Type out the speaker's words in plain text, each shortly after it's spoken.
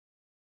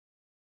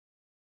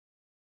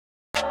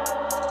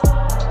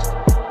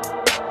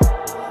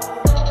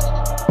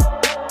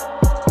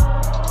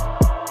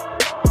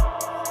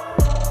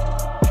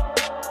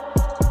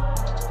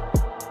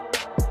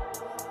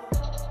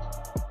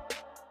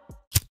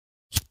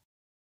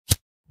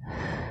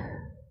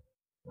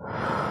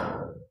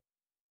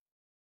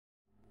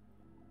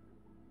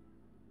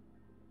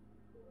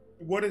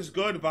What is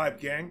good, Vibe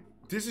Gang?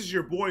 This is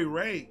your boy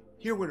Ray,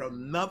 here with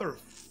another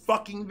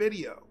fucking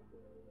video.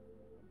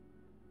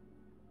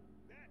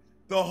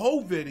 The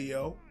whole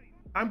video,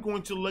 I'm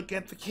going to look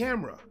at the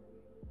camera.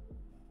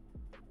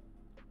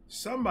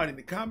 Somebody in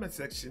the comment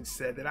section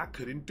said that I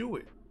couldn't do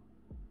it.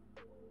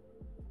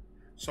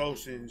 So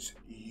since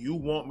you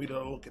want me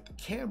to look at the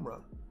camera,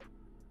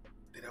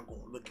 then I'm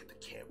going to look at the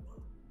camera.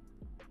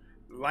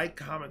 Like,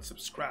 comment,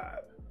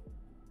 subscribe.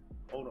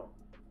 Hold on.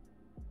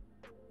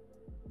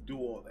 Do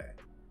all that.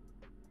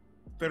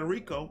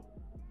 Federico,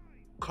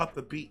 cut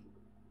the beat.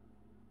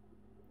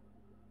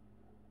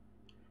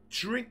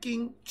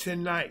 Drinking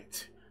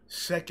tonight,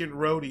 second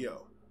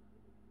rodeo.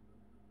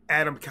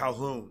 Adam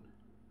Calhoun.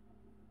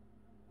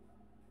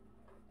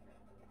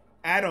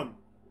 Adam,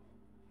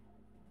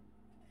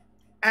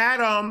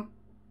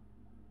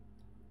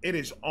 it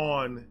is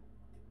on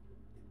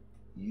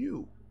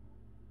you.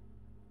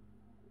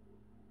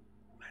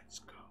 Let's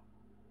go.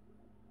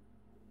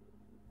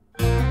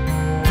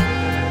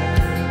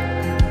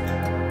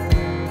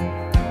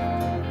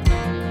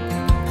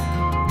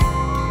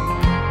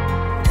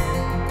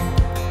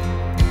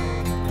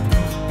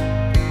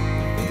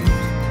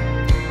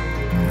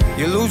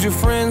 You lose your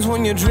friends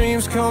when your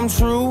dreams come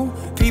true.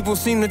 People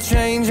seem to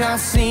change, I've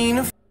seen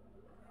a...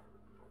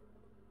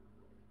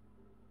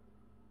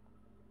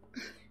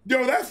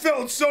 Yo, that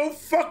felt so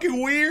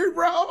fucking weird,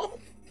 bro.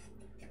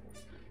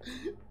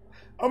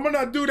 I'm gonna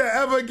not do that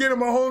ever again in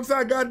my whole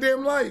entire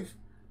goddamn life.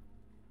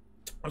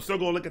 I'm still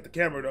gonna look at the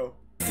camera, though.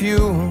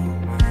 Few,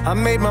 I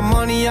made my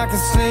money, I can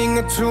sing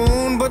a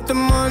tune, but the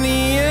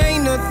money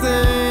ain't a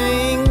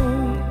thing.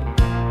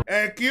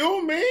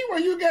 Excuse me? Where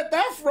you get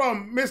that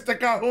from, Mr.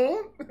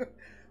 Calhoun?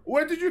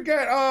 Where did you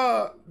get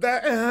that?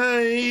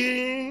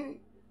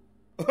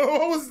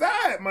 What was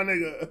that, my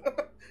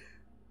nigga?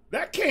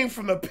 That came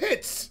from the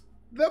pits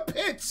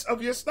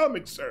of your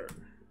stomach, sir.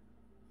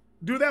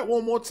 Do that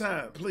one more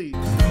time, please.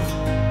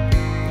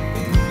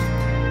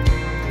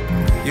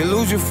 You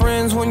lose your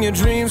friends when your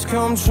dreams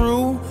come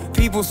true.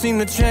 People seem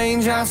to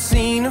change, I've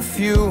seen a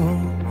few.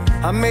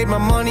 I made my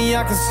money,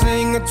 I can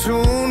sing a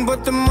tune,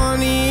 but the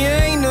money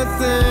ain't a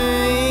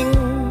thing.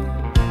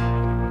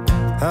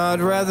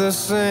 I'd rather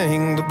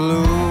sing the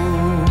blues.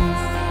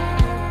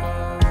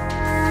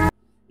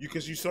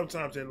 Because you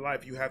sometimes in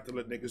life, you have to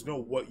let niggas know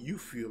what you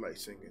feel like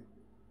singing.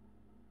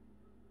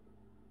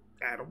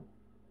 Adam,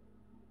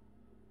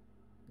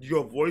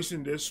 your voice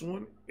in this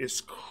one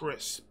is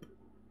crisp.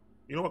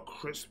 You know what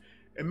crisp?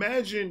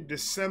 Imagine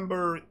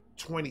December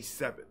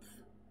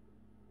 27th.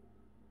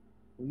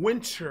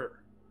 Winter.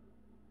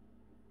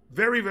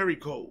 Very, very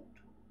cold.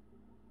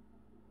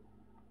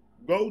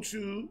 Go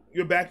to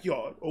your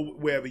backyard or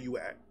wherever you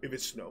at, if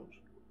it snows.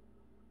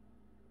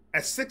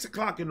 At 6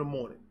 o'clock in the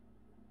morning,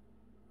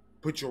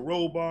 put your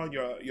robe on,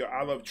 your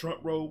I Love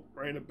Trump robe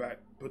right in the back.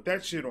 Put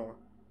that shit on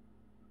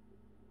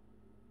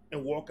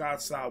and walk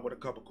outside with a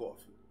cup of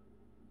coffee.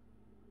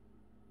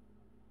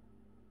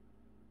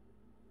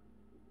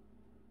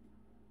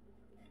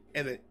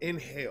 And then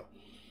inhale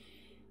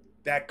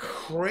that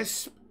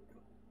crisp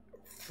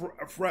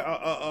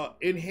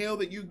inhale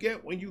that you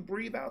get when you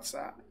breathe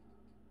outside.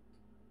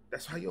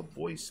 That's how your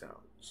voice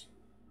sounds.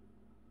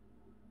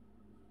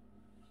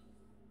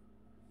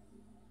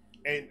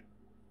 And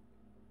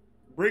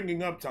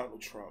bringing up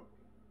Donald Trump,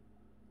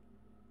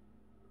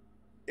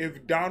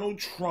 if Donald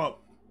Trump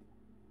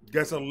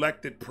gets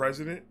elected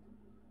president,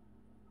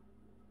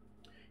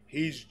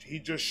 he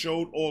just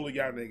showed all of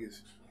y'all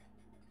niggas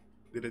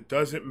that it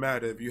doesn't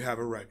matter if you have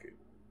a record.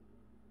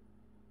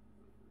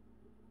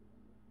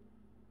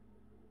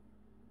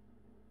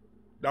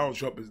 Donald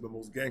Trump is the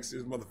most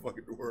gangsterest motherfucker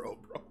in the world,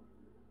 bro.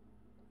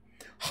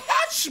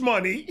 Hush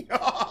money!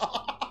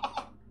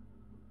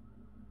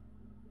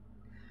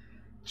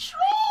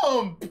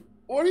 Trump!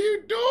 What are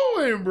you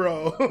doing,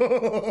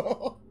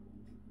 bro?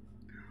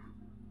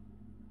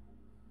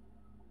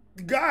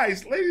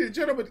 Guys, ladies and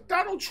gentlemen,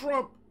 Donald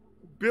Trump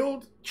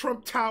built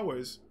Trump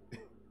Towers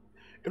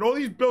and all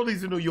these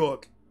buildings in New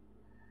York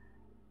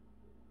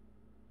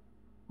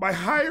by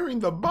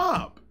hiring the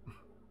mob.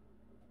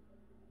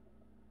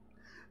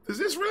 Does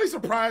this really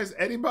surprise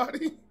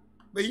anybody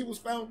that he was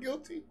found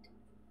guilty?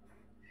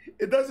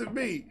 It doesn't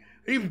me.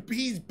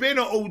 He's been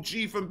an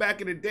OG from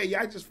back in the day.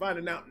 Y'all just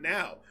finding out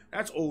now.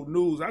 That's old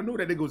news. I knew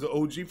that nigga was an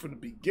OG from the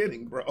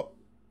beginning, bro.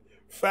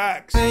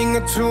 Facts. Sing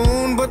a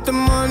tune, but the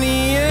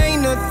money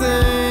ain't a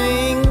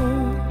thing.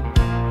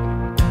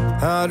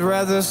 I'd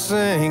rather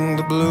sing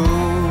the blues.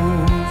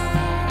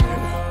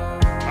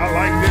 I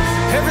like this.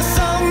 Every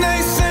song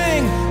they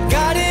sing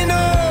got an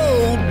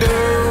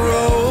older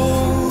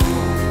road.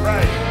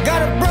 Right.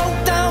 Got a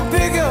broke down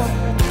pickup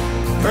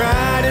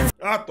right in.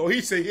 I thought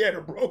he said he had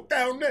a broke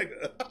down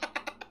nigga.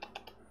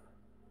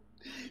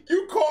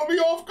 You caught me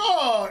off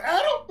guard,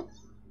 Adam.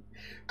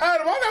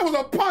 Adam, I thought it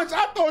was a punch.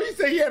 I thought he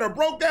said he had a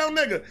broke down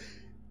nigga.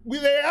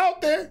 They're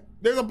out there.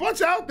 There's a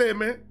bunch out there,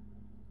 man.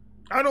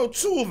 I know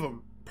 2 of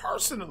them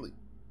personally.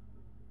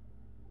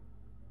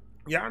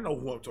 Yeah, I know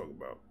who I'm talking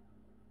about.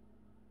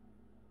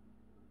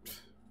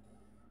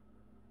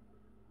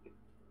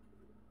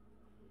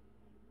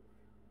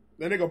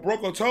 That nigga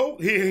broke a toe.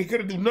 He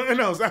couldn't do nothing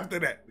else after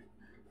that.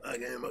 I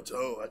got my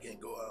toe. I can't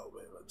go out,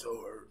 man. My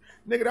toe hurt.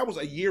 Nigga, that was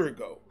a year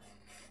ago.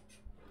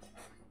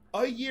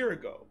 A year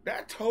ago.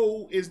 That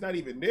toe is not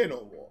even there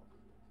no more.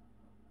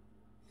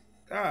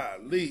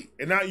 Golly.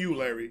 And not you,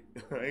 Larry.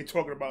 I ain't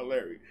talking about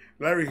Larry.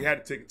 Larry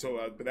had to take a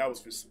toe out, but that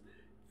was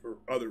for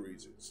other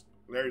reasons.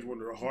 Larry's one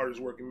of the hardest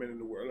working men in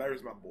the world.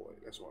 Larry's my boy.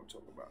 That's what I'm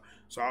talking about.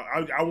 So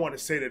I want to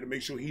say that to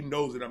make sure he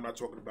knows that I'm not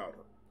talking about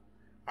him.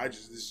 I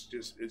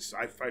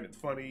find it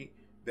funny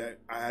that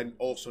I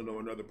also know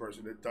another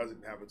person that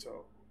doesn't have a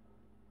toe.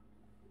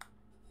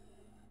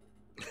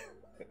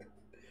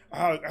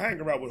 I hang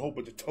around with a whole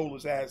bunch of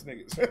toeless ass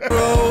niggas.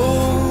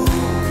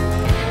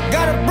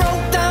 Got a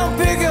broke down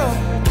pickup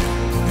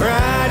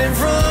right in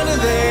front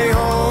of their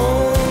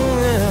home.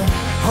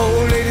 Yeah.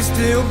 Old lady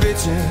still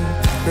bitching,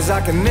 cause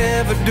I can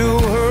never do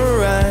her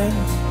right.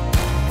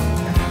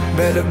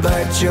 Better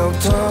bite your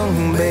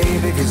tongue,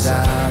 baby, cause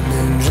I've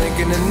been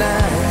drinking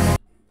tonight.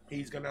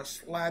 He's gonna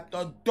slap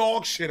the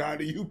dog shit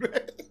out of you,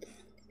 man.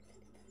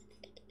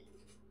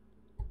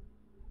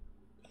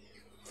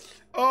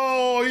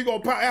 Oh, he gonna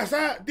pop. That's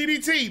that.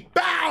 DDT.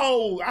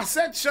 Bow. I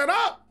said shut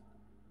up.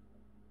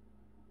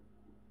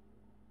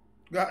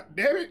 God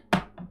damn it.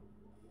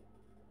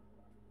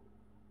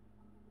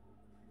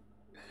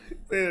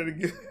 Say that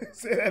again.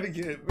 Say that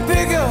again.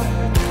 Pick up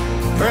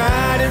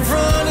right in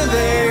front of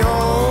their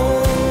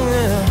home.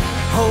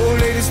 Yeah. Old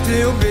lady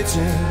still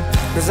bitching,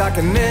 cause I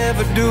can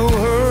never do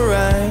her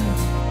right.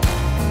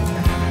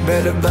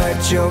 Better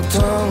bite your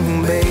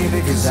tongue,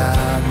 baby, cause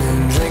I've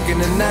been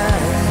drinking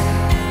tonight.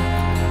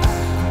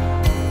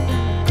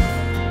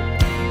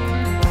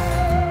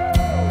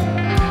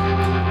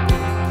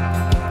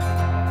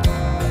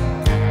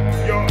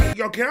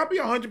 Yo, can I be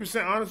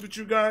 100% honest with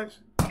you guys?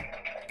 The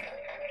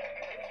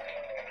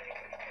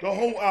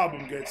whole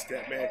album gets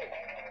that, man.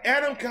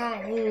 Adam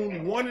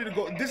Calhoun wanted to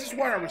go. This is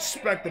what I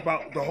respect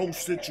about the whole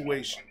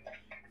situation.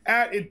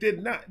 It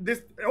did not.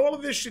 All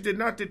of this shit did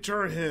not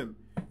deter him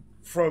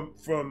from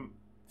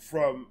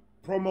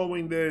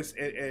promoting this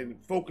and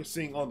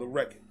focusing on the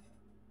record.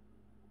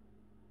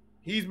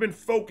 He's been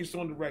focused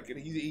on the record.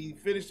 He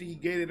finished it. He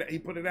gave it. He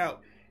put it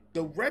out.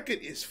 The record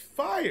is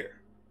fire.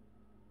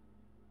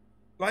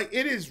 Like,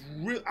 it is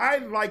real. I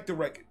like the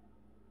record.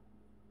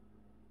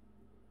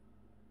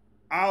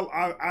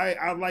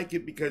 I like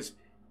it because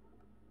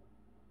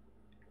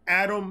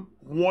Adam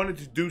wanted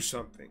to do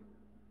something.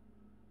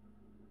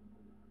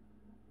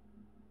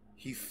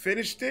 He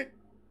finished it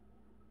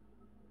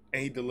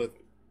and he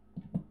delivered.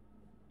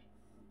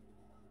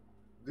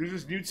 There's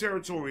this new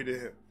territory to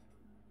him.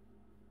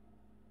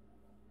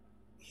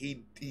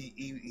 He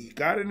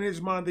got it in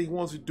his mind that he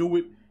wants to do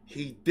it.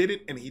 He did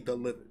it and he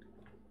delivered.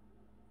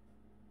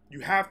 You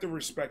have to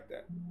respect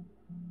that,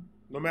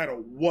 no matter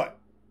what.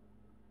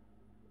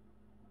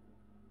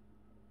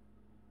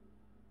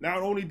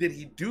 Not only did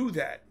he do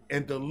that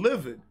and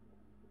delivered,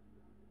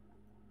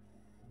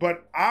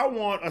 but I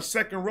want a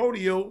second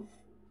rodeo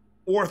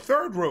or a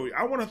third rodeo.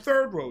 I want a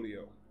third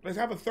rodeo. Let's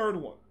have a third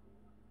one.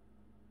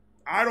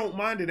 I don't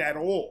mind it at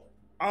all.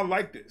 I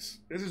like this.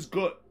 This is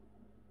good.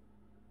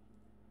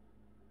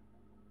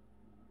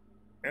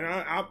 And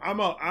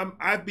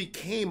I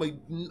became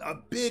a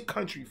big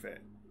country fan.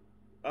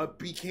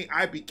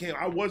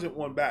 I wasn't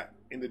one back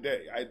in the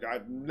day. I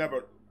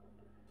never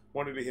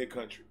wanted to hear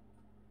country.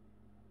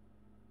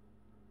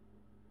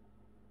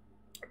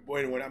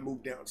 Boy, when I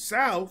moved down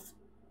south,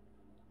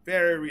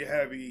 very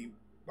heavy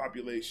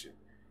population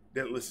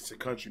that listens to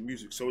country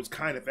music, so it's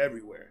kind of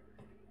everywhere.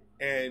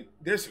 And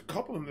there's a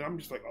couple of them that I'm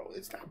just like, oh,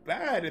 it's not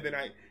bad. And then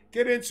I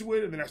get into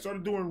it, and then I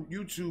started doing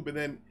YouTube, and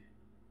then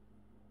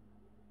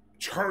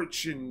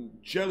Church and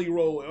Jelly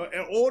Roll,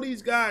 and all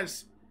these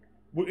guys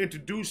were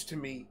introduced to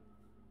me.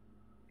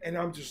 And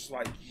I'm just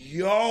like,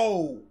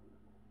 yo,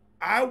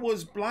 I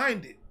was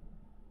blinded.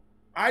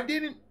 I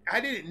didn't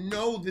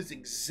know this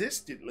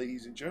existed,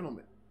 ladies and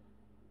gentlemen.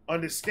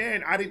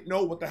 Understand, I didn't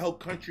know what the hell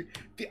country.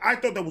 I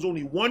thought there was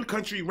only one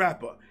country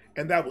rapper,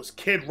 and that was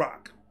Kid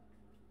Rock.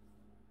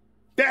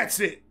 That's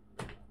it.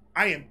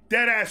 I am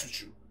dead ass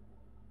with you.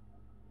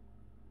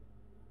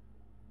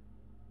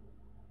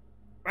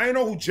 I didn't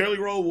know who Jelly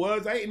Roll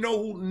was. I didn't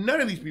know who none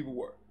of these people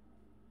were.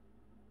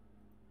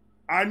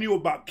 I knew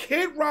about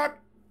Kid Rock,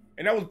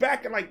 and that was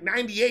back in like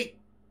 98,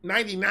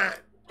 99.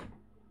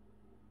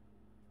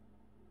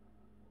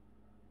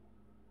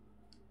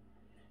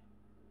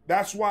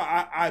 That's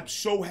why I'm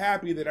so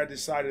happy that I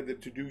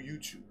decided to do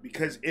YouTube,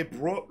 because it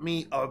brought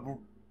me a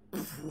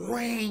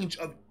range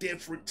of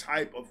different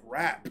type of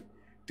rap,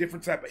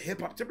 different type of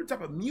hip hop, different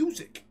type of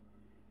music.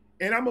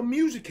 And I'm a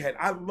music head.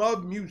 I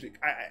love music.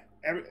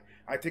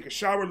 I take a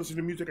shower, listen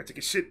to music. I take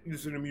a shit,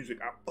 listen to music.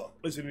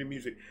 listening to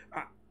music.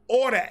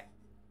 All that.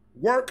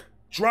 Work,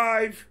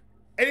 drive,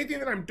 anything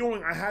that I'm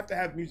doing, I have to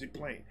have music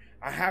playing.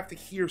 I have to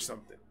hear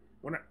something.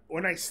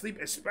 When I sleep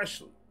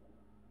especially.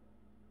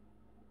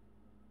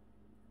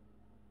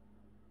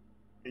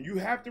 And you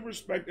have to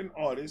respect an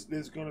artist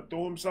that's gonna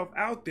throw himself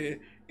out there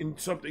in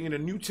something in a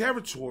new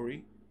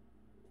territory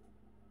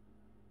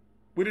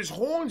with his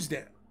horns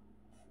down,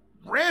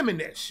 ramming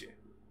that shit.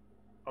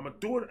 I'm gonna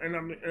do it, and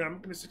I'm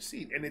gonna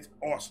succeed, and it's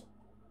awesome.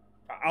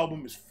 The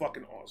album is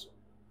fucking awesome.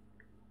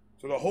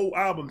 So the whole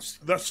album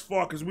thus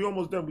far, because we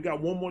almost done, we got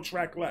one more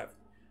track left.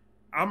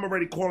 I'm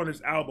already calling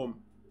this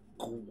album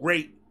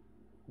great,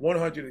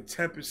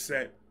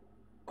 110%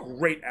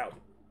 great album.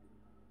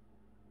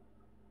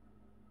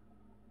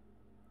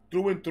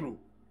 Through and through.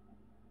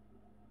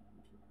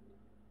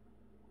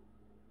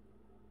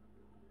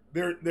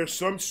 There's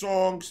some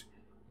songs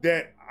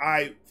that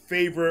I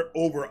favor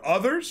over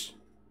others,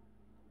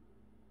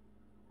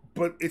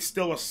 but it's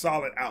still a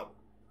solid album.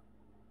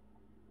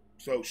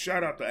 So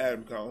shout out to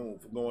Adam Calhoun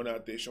for going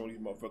out there showing these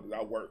motherfuckers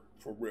I work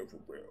for real, for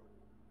real.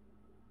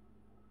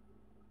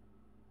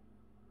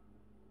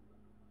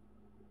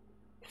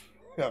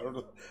 I don't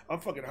know. I'm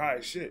fucking high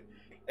as shit.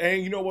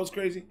 And you know what's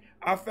crazy?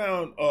 I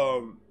found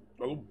a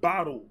little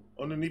bottle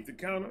underneath the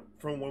counter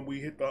from when we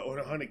hit the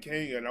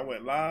 100K and I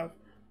went live.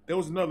 There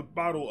was another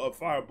bottle of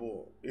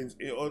Fireball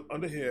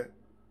under here.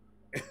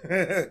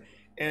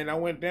 And I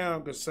went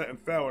down because something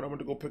fell and I went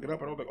to go pick it up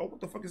and I was like, oh, what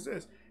the fuck is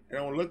this? And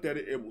I looked at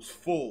it, it was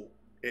full.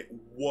 It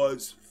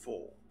was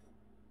full.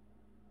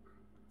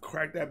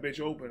 Cracked that bitch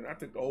open. I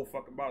took the whole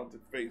fucking bottle to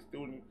the face.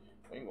 Dude,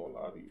 I ain't gonna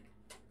lie to you.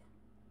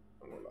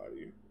 I'm gonna lie to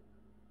you.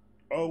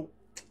 Oh,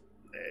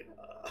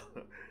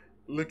 man.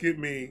 Look at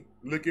me.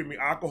 Look at me.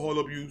 Alcohol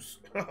abuse.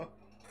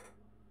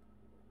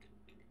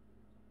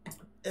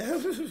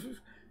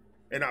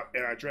 and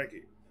I drank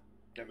it.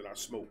 And then I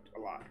smoked a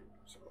lot.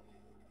 So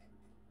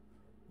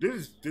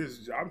this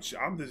is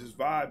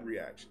vibe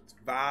reactions.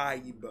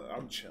 Vibe.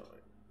 I'm chilling.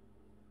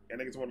 Y'all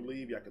niggas want to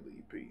leave, y'all can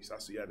leave. Peace. I'll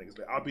see y'all niggas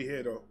later. I'll be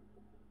here though.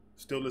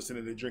 Still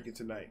listening to Drinking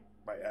Tonight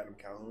by Adam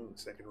Calhoun,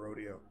 Second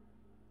Rodeo.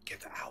 Get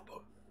the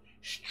album.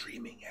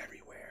 Streaming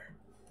everywhere.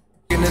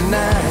 In the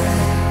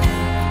night.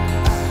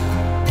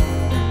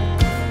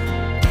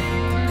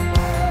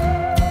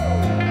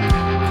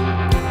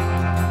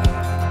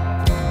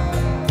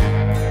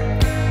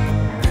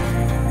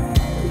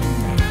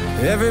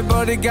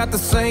 Everybody got the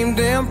same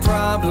damn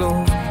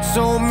problem.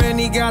 So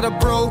many got a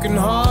broken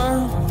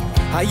heart.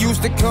 I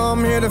used to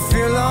come here to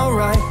feel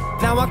alright.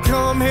 Now I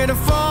come here to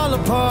fall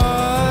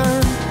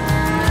apart.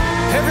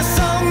 Every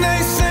song they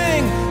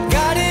sing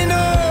got an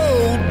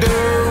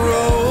older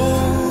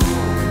road.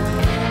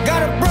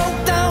 Got a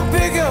broke down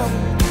pickup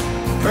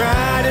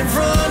right in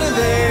front of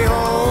their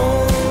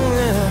home.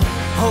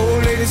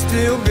 Old lady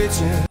still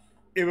bitching.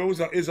 If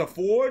it is a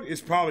Ford, it's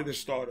probably the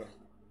starter.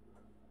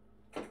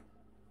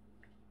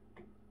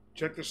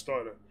 Check the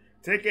starter.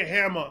 Take a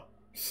hammer,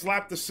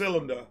 slap the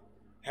cylinder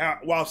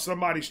while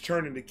somebody's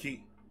turning the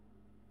key.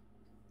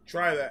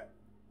 Try that.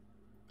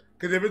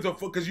 Because if it's a,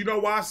 because you know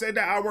why I said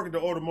that? I work in the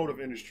automotive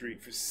industry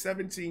for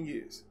 17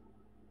 years.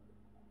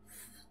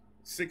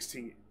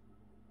 16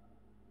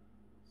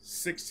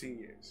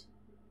 years.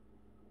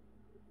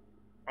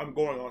 I'm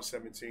going on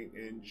 17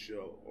 in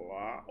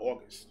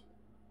August.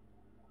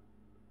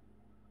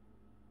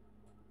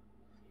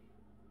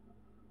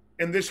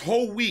 And this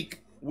whole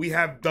week, we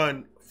have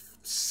done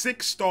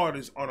 6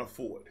 starters on a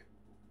Ford.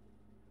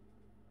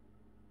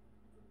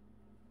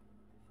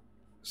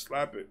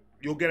 Slap it.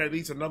 You'll get at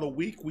least another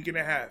week and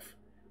a half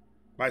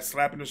by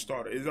slapping the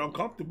starter. It's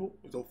uncomfortable.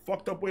 It's a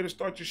fucked up way to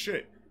start your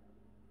shit.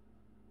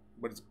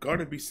 But it's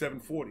gonna be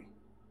 740.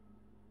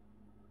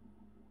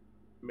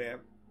 Man.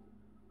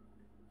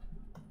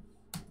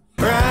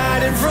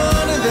 Right in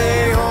front of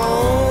their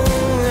home.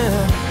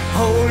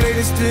 Old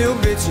lady still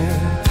bitching,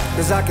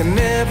 'cause I can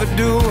never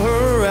do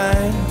her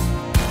right.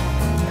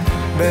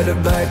 Better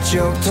bite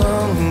your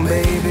tongue,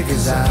 baby,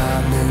 'cause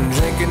I've been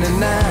drinking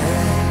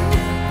tonight.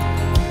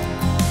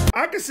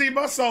 I can see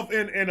myself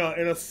in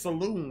a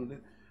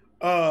saloon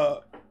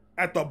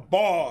at the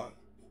bar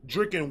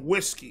drinking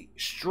whiskey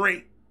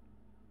straight.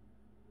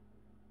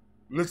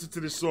 Listen to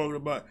this song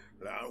about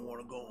I don't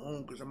want to go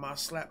home because I might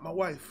slap my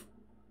wife.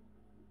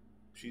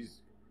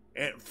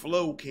 Aunt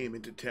Flo came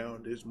into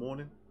town this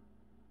morning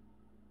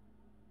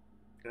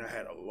and I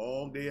had a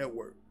long day at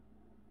work.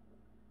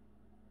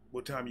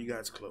 What time you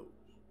guys close?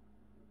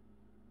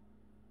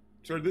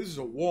 Sir, this is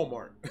a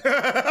Walmart.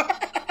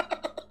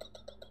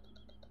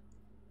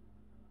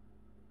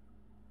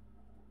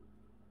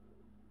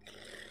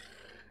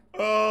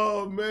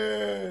 Oh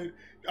man!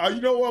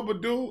 You know what I'm gonna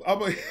do?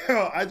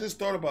 I just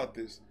thought about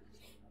this.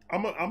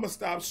 I'm gonna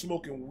stop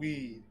smoking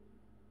weed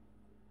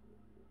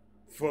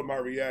for my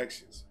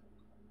reactions,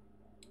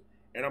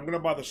 and I'm gonna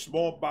buy the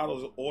small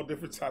bottles of all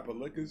different type of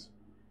liquors.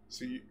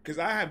 So, because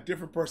I have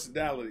different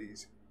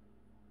personalities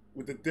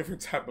with the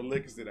different type of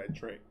liquors that I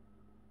drink.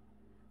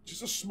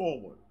 Just a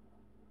small one,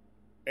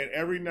 and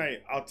every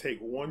night I'll take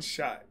one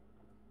shot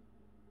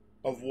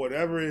of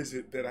whatever is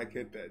it that I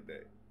get that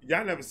day.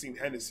 Y'all never seen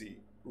Hennessy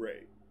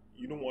Ray.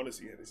 You don't want to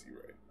see Hennessy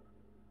Ray.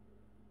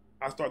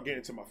 I start getting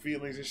into my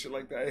feelings and shit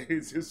like that.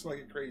 It's just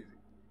fucking crazy.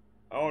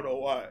 I don't know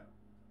why.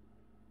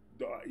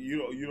 You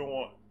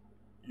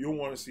don't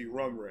want to see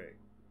Rum Ray.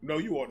 No,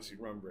 you want to see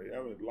Rum Ray. I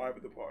was live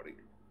at the party.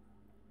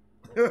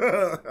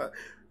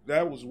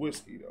 That was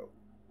Whiskey though.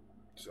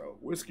 So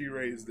Whiskey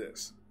Ray is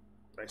this.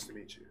 Nice to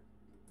meet you.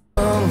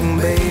 Oh,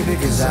 baby,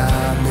 'cause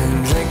I've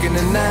been drinking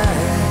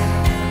tonight.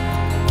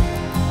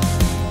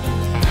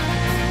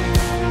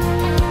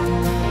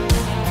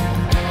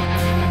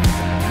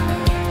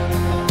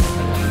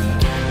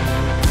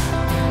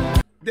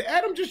 Did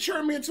Adam just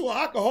turn me into an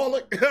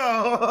alcoholic?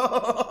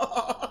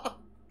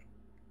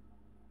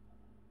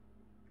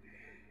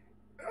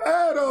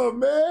 Adam,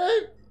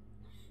 man.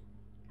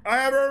 I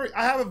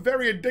have a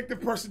very addictive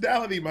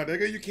personality, my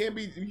nigga. You can't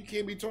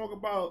be talking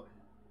about.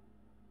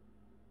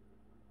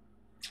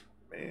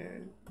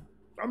 Man,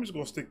 I'm just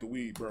gonna stick to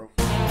weed, bro.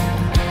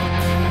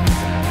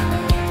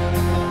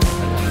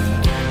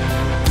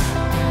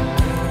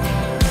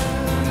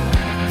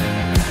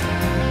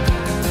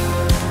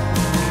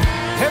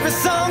 Every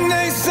song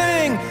they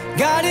sing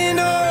got an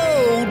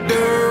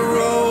older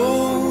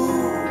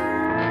road.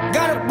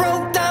 Got a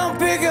broke down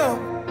pickup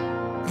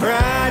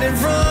right in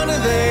front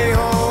of their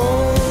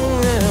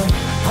home.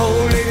 Yeah.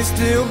 Old lady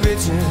still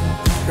bitching,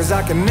 'cause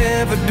I can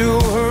never do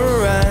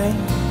her right.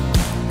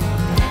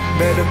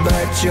 Better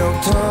bite your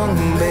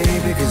tongue,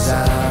 baby, 'cause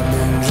I've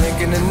been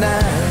drinking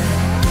tonight.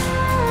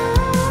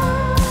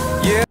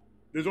 Yeah.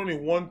 There's only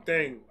one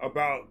thing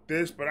about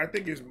this, but I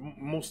think it's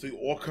mostly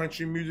all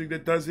country music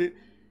that does it.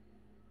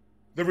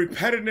 The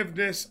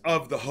repetitiveness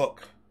of the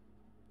hook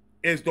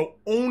is the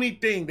only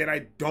thing that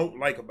I don't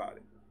like about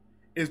it,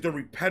 is the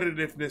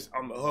repetitiveness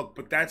on the hook.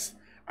 But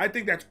I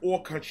think that's all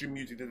country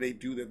music that they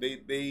do, that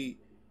they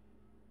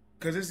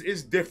because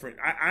it's different.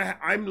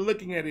 I'm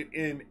looking at it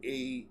in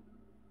a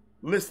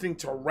listening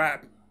to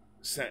rap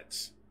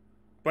sense.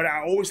 But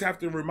I always have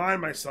to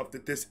remind myself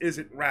that this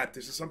isn't rap.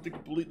 This is something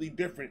completely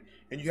different,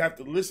 and you have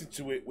to listen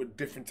to it with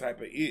different type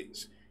of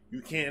ears.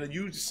 You can't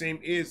use the same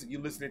ears that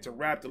you're listening to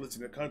rap to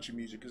listen to country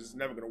music, because it's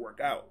never going to work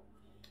out.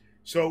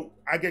 So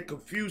I get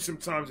confused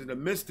sometimes in the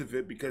midst of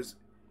it because,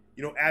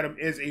 you know, Adam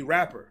is a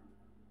rapper.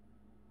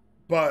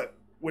 But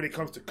when it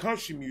comes to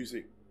country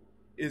music,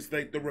 it's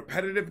like the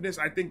repetitiveness.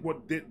 I think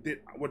what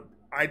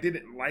I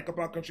didn't like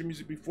about country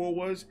music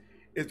before is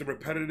the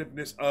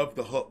repetitiveness of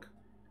the hook.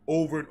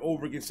 Over and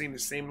over again, saying the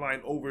same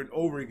line over and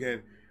over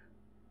again.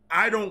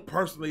 I don't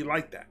personally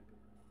like that.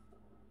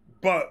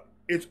 But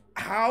it's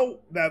how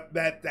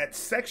that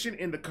section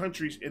in the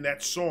countries in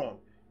that song,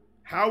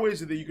 how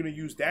is it that you're going to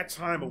use that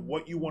time of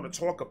what you want to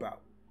talk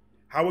about?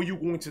 How are you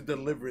going to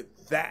deliver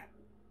that?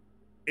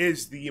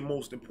 Is the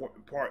most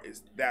important part,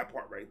 is that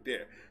part right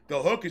there.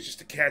 The hook is just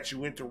to catch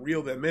you in, to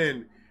reel them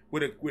in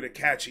with a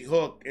catchy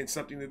hook and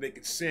something that they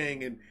can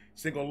sing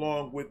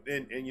along with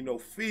and you know,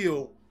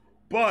 feel.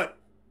 But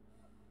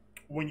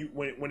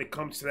when it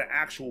comes to the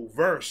actual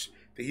verse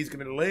that he's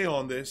going to lay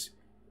on this,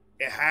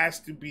 it has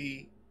to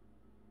be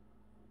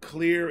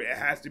clear. It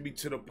has to be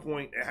to the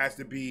point. It has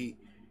to be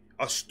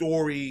a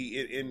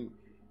story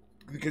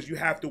because you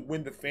have to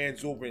win the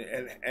fans over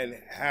and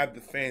have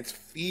the fans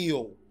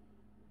feel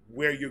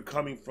where you're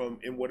coming from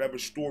in whatever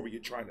story you're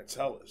trying to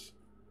tell us.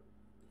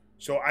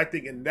 So I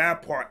think in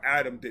that part,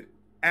 Adam did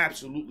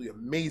absolutely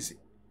amazing.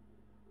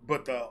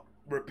 But the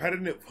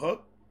repetitive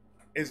hook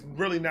is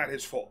really not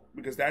his fault,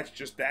 because that's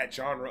just that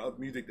genre of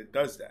music that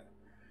does that.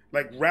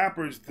 Like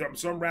rappers,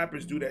 some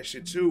rappers do that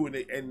shit too,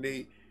 and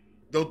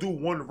they'll do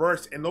one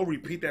verse and they'll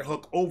repeat that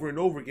hook over and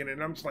over again,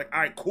 and I'm just like, all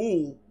right,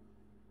 cool,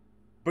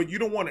 but you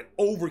don't want to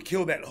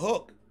overkill that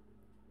hook,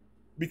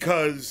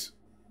 because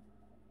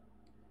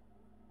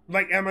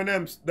like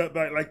Eminem's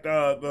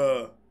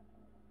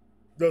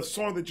the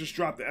song that just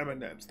dropped, the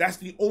Eminem's, that's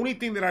the only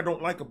thing that I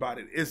don't like about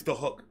it, is the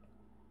hook.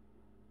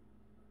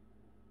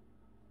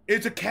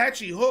 It's a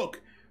catchy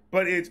hook,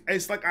 but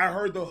it's like I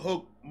heard the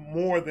hook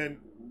more than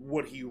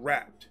what he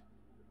rapped.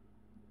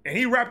 And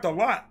he rapped a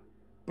lot,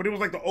 but it was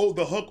like the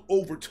hook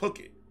overtook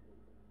it.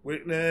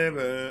 With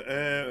never,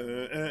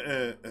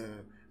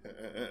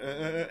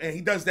 and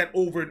he does that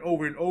over and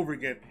over and over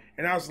again.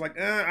 And I was like,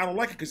 I don't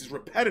like it because it's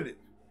repetitive.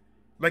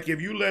 Like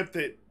if you left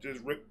it,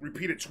 just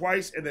repeat it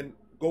twice and then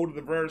go to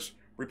the verse,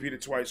 repeat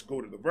it twice, go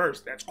to the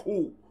verse, that's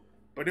cool.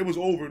 But it was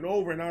over and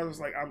over, and I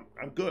was like,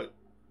 I'm good.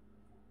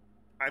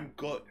 I'm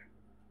good.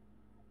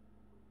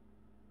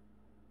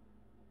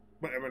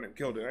 But Eminem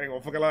killed it. I ain't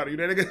gonna fucking lie to you.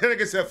 That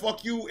nigga said,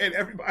 fuck you and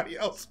everybody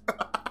else.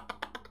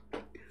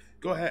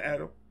 Go ahead,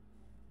 Adam.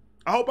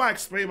 I hope I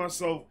explained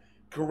myself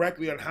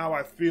correctly on how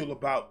I feel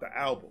about the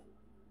album.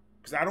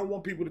 Because I don't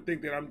want people to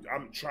think that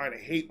I'm trying to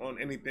hate on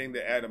anything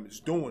that Adam is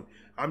doing.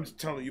 I'm just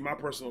telling you my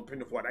personal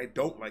opinion for what I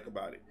don't like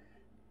about it.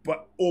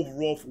 But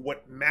overall, for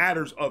what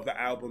matters of the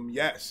album,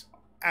 yes,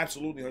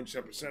 absolutely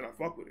 100%, I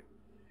fuck with it.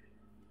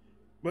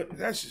 But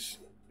that's just,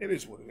 it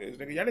is what it is,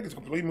 nigga. Y'all niggas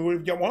can believe me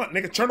whatever y'all want.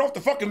 Nigga, turn off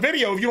the fucking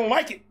video if you don't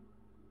like it.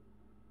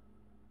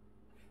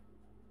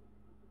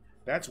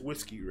 That's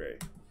Whiskey Ray.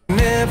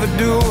 Never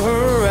do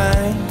her right.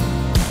 night.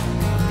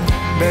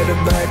 Better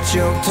bite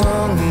your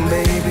tongue,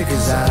 baby,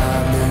 'cause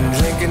I've been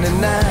drinking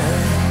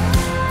tonight.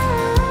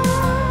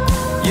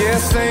 Yeah,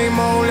 same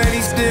old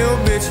lady still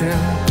bitching,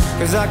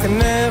 'cause I can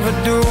never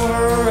do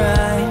her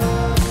right.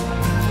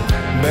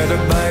 Better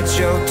bite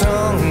your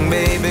tongue,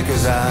 baby,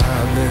 'cause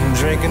I've been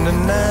drinking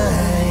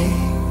tonight.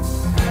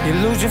 You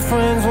lose your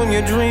friends when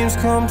your dreams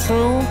come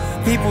true.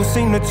 People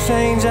seem to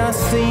change, I've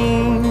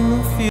seen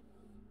a few.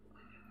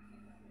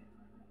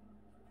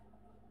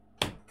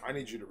 I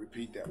need you to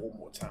repeat that one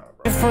more time,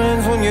 bro. Your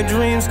friends when your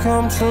dreams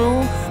come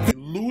true.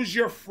 You lose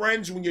your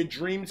friends when your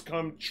dreams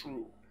come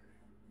true.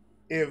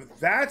 If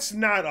that's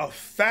not a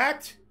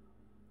fact,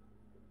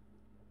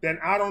 then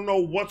I don't know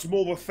what's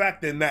more of a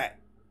fact than that.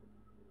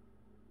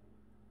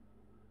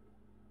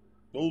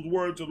 Those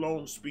words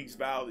alone speaks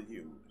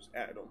volumes,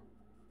 Adam,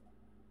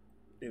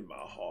 in my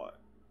heart.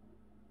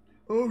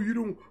 Oh, you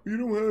don't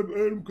have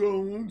Adam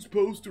Calhoun's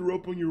poster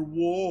up on your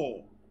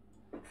wall.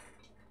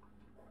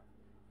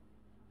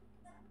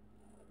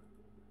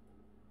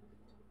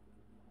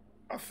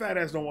 My fat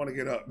ass don't want to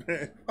get up,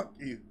 man. Fuck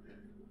you.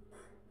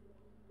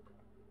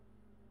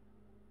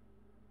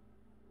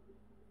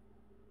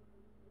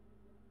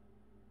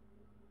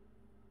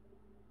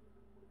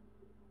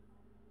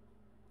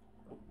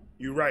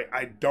 You're right,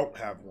 I don't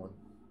have one.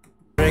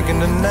 Drinking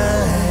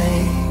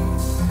tonight.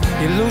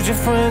 You lose your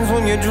friends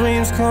when your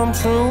dreams come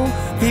true.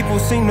 People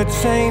seem to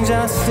change,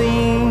 I've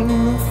seen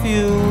a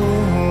few.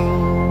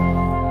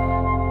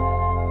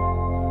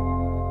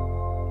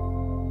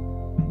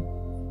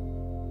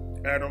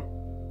 Adam,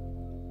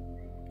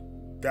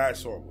 that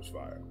song was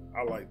fire.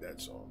 I like that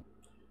song.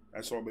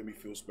 That song made me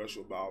feel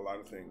special about a lot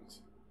of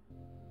things.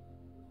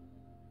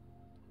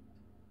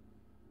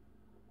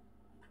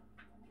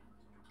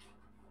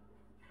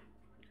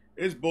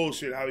 It's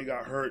bullshit how he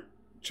got hurt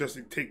just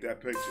to take that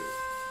picture.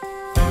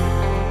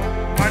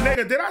 My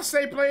nigga, did I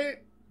say play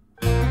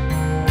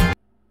it?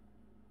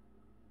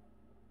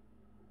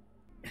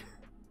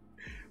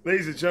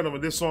 Ladies and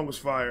gentlemen, this song was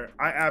fire.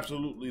 I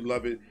absolutely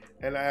love it,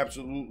 and I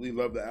absolutely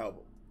love the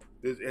album.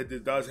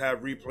 It does have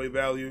replay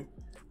value.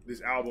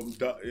 This album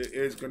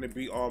is going to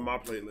be on my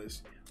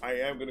playlist. I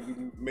am going to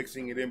be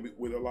mixing it in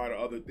with a lot of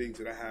other things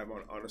that I have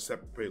on a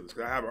separate playlist.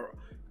 Because I have a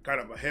kind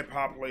of a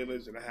hip-hop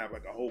playlist, and I have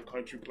like a whole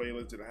country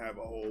playlist, and I have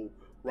a whole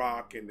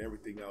rock and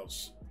everything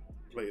else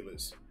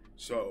playlist.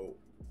 So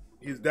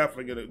he's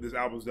definitely going to, this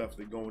album's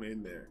definitely going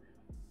in there.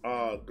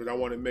 Because I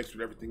want to mix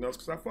with everything else,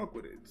 because I fuck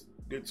with it. It's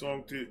a good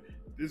song to,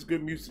 this is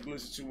good music to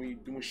listen to when you're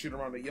doing shit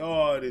around the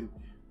yard and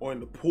or in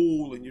the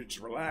pool and you're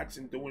just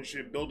relaxing, doing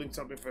shit, building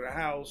something for the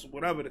house,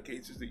 whatever the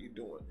case is that you're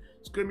doing.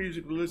 It's good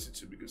music to listen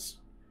to because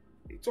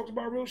he talks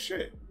about real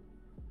shit.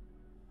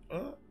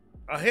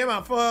 I hear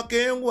my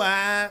fucking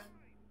wife.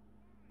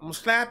 I'm gonna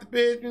slap the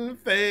bitch in the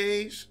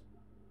face.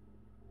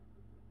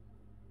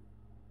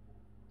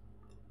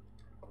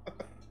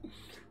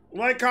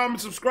 Like,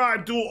 comment,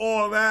 subscribe, do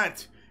all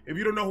that. If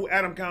you don't know who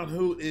Adam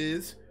Calhoun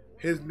is,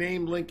 his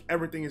name, link,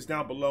 everything is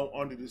down below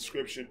under the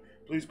description.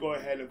 Please go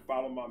ahead and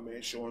follow my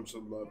man, show him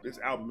some love. This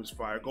album is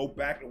fire. Go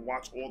back and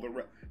watch all the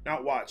rest.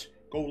 Not watch.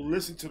 Go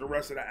listen to the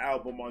rest of the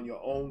album on your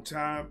own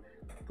time.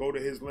 Go to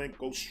his link.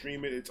 Go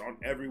stream it. It's on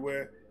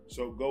everywhere.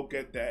 So go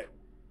get that.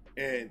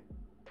 And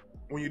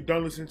when you're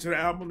done listening to the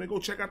album, then go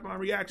check out my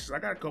reactions. I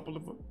got a couple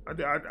of them. I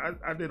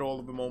did all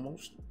of them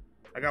almost.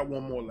 I got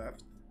one more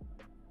left.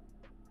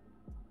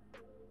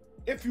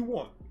 If you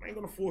want. I ain't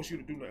going to force you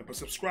to do nothing. But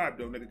subscribe,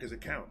 though, nigga, because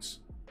it counts.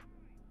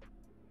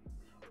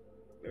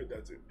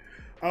 That's it.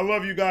 I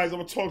love you guys. I'm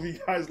going to talk to you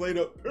guys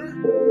later.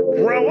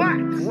 Relax.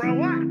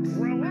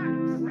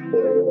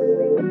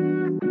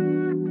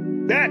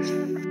 That's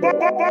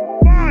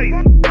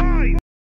fire.